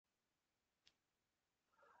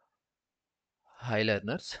Hi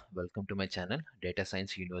learners, welcome to my channel Data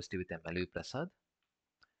Science University with MLV Prasad.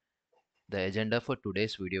 The agenda for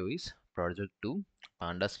today's video is Project 2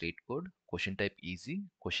 Pandas LeetCode, question type easy,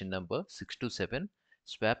 question number 627,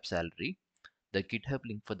 swap salary. The GitHub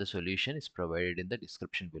link for the solution is provided in the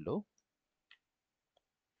description below.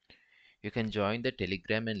 You can join the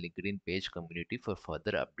Telegram and LinkedIn page community for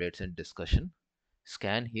further updates and discussion.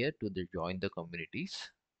 Scan here to join the communities.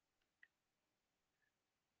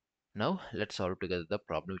 Now let's solve together the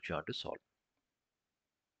problem which you want to solve.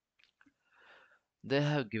 They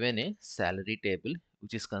have given a salary table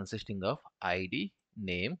which is consisting of ID,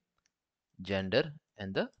 name, gender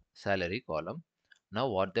and the salary column. Now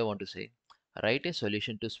what they want to say, write a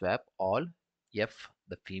solution to swap all F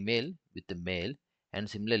the female with the male and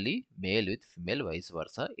similarly male with female vice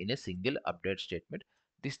versa in a single update statement.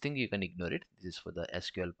 This thing you can ignore it. This is for the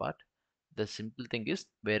SQL part. The simple thing is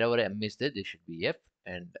wherever M is there should be F,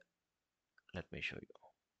 and let me show you.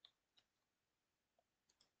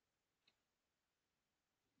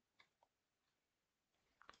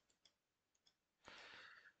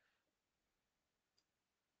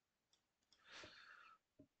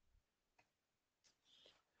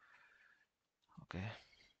 Okay,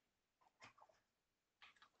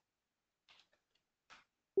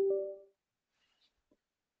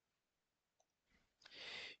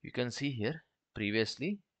 you can see here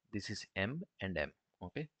previously this is M and M.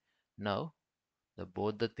 Okay, now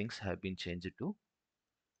both the things have been changed to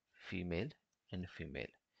female and female.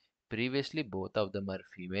 Previously both of them are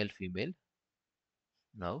female female,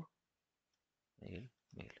 now male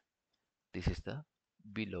male. This is the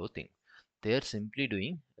below thing. They are simply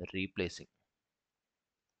doing replacing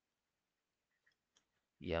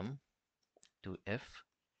M to F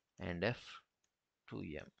and F to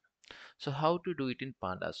M. So how to do it in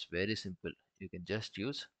Pandas? Very simple. You can just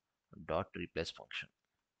use dot replace function.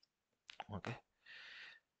 Okay,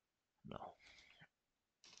 now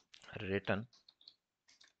return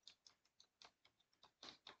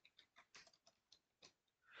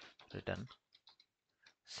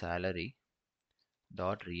salary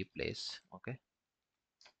dot replace. Okay,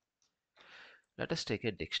 let us take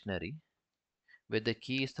a dictionary where the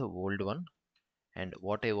key is the old one and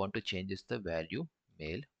what I want to change is the value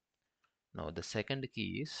male. Now the second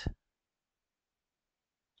key is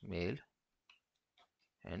male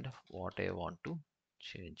and what I want to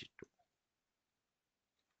change it to.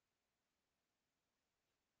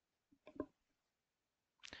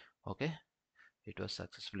 Okay, it was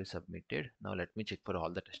successfully submitted. Now let me check for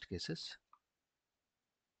all the test cases.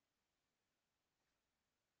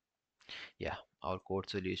 Yeah, our code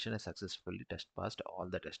solution has successfully test passed all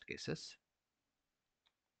the test cases.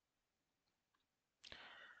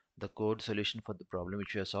 The code solution for the problem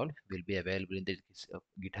which we have solved will be available in the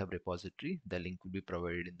GitHub repository. The link will be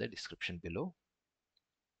provided in the description below.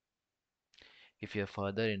 If you are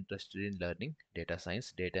further interested in learning data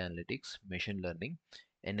science, data analytics, machine learning,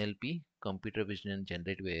 NLP, computer vision and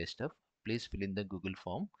generative AI stuff, please fill in the Google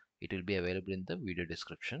form. It will be available in the video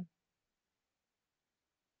description.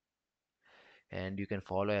 And you can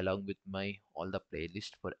follow along with my all the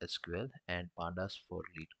playlist for SQL and Pandas for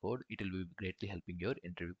LeetCode. It will be greatly helping your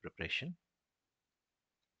interview preparation.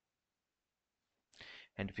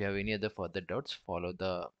 And if you have any other further doubts, follow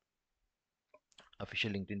the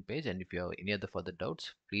official LinkedIn page, and if you have any other further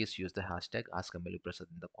doubts, please use the hashtag #AskMLVPrasad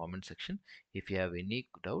in the comment section. If you have any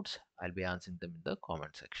doubts, I'll be answering them in the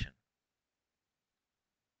comment section.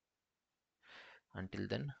 Until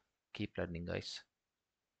then, keep learning guys.